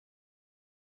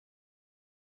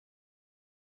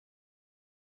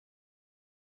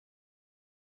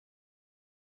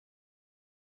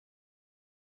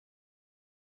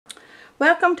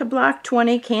Welcome to Block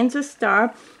 20, Kansas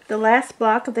Star, the last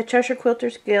block of the Cheshire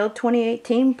Quilters Guild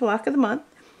 2018 Block of the Month.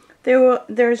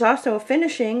 There's also a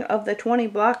finishing of the 20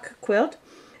 block quilt,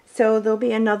 so there'll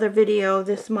be another video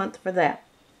this month for that.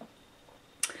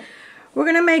 We're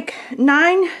going to make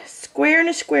 9 square and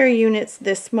a square units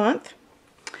this month.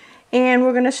 And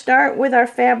we're going to start with our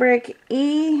fabric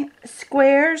E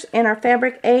squares and our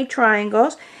fabric A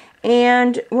triangles.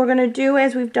 And we're going to do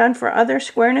as we've done for other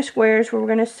square and a squares, where we're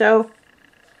going to sew.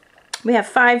 We have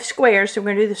 5 squares, so we're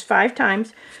going to do this 5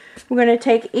 times. We're going to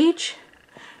take each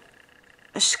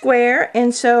square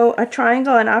and sew a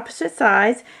triangle on opposite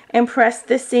sides and press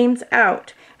the seams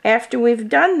out. After we've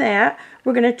done that,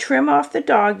 we're going to trim off the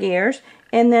dog ears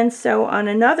and then sew on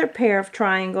another pair of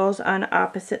triangles on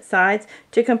opposite sides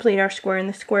to complete our square in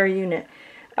the square unit.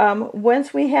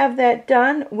 Once we have that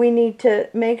done, we need to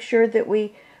make sure that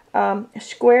we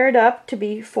square it up to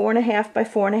be 4.5 by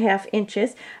 4.5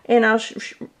 inches, and I'll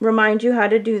remind you how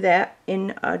to do that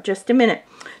in just a minute.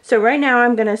 So right now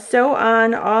I'm going to sew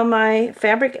on all my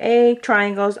fabric A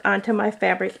triangles onto my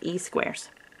fabric E squares.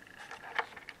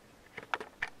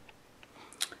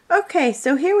 Okay,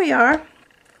 so here we are.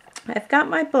 I've got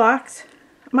my blocks,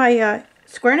 my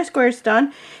square and a squares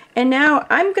done, and now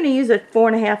I'm going to use a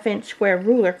 4.5 inch square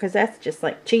ruler because that's just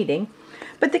like cheating.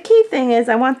 But the key thing is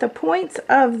I want the points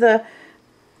of the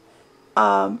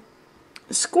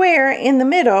square in the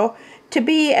middle to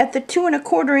be at the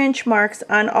 2¼ inch marks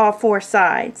on all 4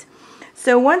 sides.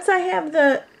 So once I have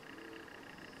the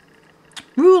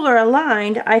ruler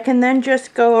aligned, I can then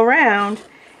just go around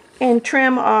and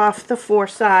trim off the 4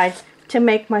 sides to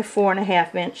make my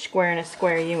 4.5 inch square and a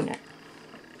square unit.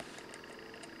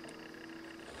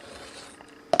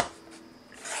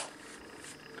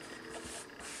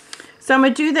 So I'm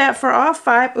going to do that for all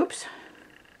 5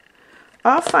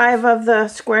 of the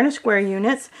square and a square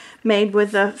units made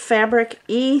with the fabric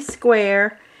E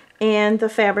square and the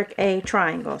fabric A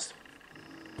triangles.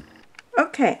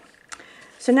 Okay,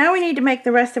 so now we need to make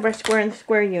the rest of our square and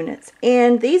square units,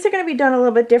 and these are going to be done a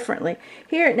little bit differently.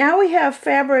 Here now we have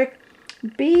fabric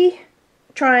B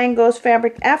triangles,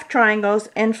 fabric F triangles,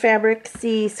 and fabric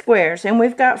C squares, and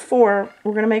we've got 4.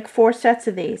 We're going to make 4 sets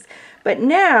of these. But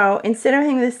now, instead of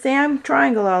having the same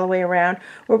triangle all the way around,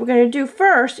 what we're going to do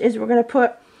first is we're going to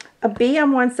put a B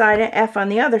on one side and F on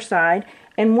the other side,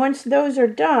 and once those are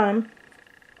done,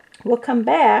 we'll come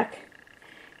back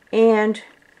and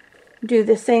do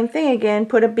the same thing again,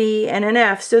 put a B and an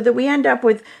F, so that we end up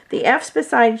with the F's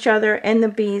beside each other and the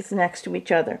B's next to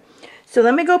each other. So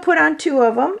let me go put on 2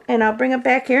 of them, and I'll bring it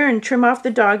back here and trim off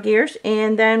the dog ears,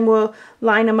 and then we'll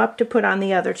line them up to put on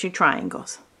the other 2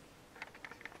 triangles.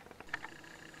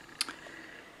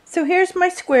 So here's my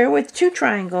square with 2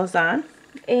 triangles on,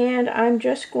 and I'm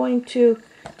just going to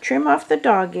trim off the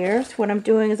dog ears. What I'm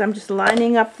doing is I'm just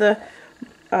lining up the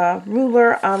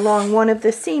ruler along one of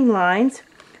the seam lines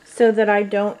so that I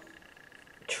don't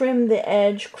trim the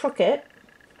edge crooked.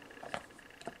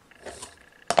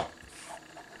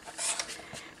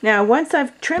 Now once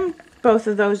I've trimmed both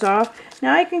of those off,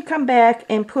 now I can come back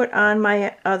and put on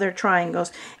my other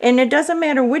triangles. And it doesn't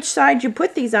matter which side you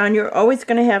put these on, you're always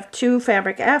going to have 2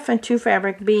 fabric F and 2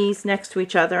 fabric B's next to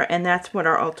each other, and that's what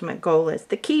our ultimate goal is.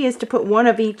 The key is to put 1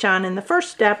 of each on in the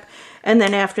first step, and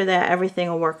then after that everything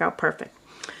will work out perfect.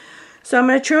 So I'm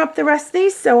going to trim up the rest of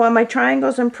these, sew on my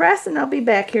triangles and press, and I'll be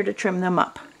back here to trim them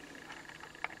up.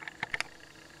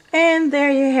 And there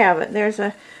you have it. There's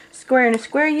a square and a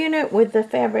square unit with the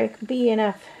fabric B and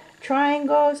F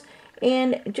triangles,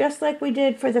 and just like we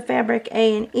did for the fabric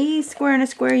A and E square and a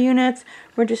square units,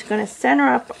 we're just going to center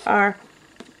up our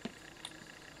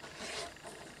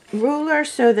ruler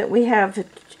so that we have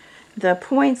the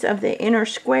points of the inner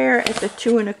square at the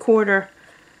 2¼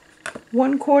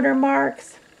 1/4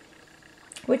 marks,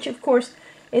 which of course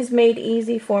is made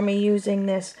easy for me using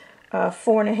this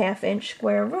 4.5 inch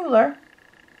square ruler.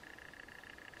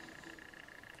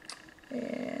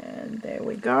 And there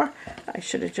we go. I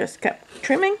should have just kept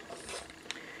trimming.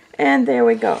 And there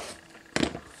we go.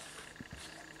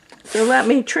 So let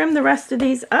me trim the rest of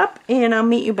these up, and I'll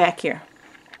meet you back here.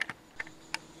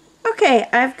 Okay,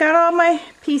 I've got all my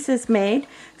pieces made.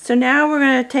 So now we're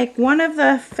going to take one of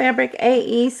the fabric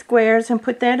AE squares and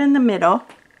put that in the middle.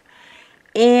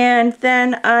 And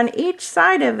then on each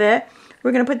side of it,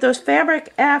 we're going to put those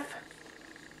fabric F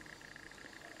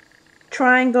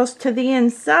triangles to the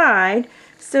inside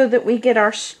so that we get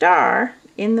our star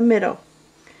in the middle.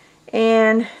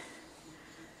 And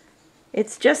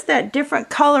it's just that different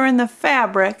color in the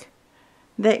fabric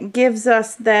that gives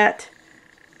us that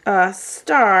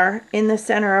star in the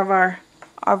center of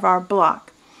our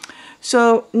block.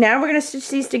 So now we're going to stitch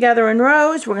these together in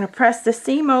rows. We're going to press the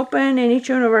seam open in each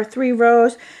one of our 3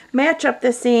 rows, match up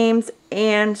the seams,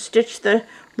 and stitch the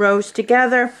rows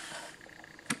together.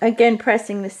 Again,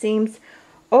 pressing the seams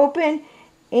open,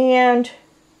 and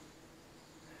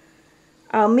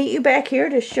I'll meet you back here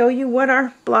to show you what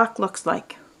our block looks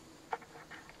like.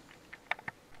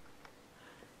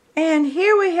 And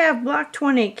here we have Block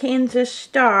 20, Kansas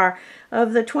Star,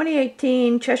 of the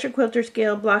 2018 Cheshire Quilters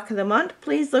Guild Block of the Month.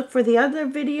 Please look for the other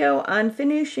video on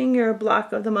finishing your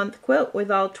Block of the Month quilt with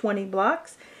all 20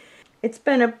 blocks. It's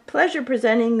been a pleasure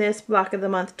presenting this Block of the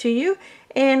Month to you,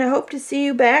 and I hope to see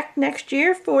you back next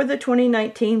year for the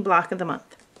 2019 Block of the Month.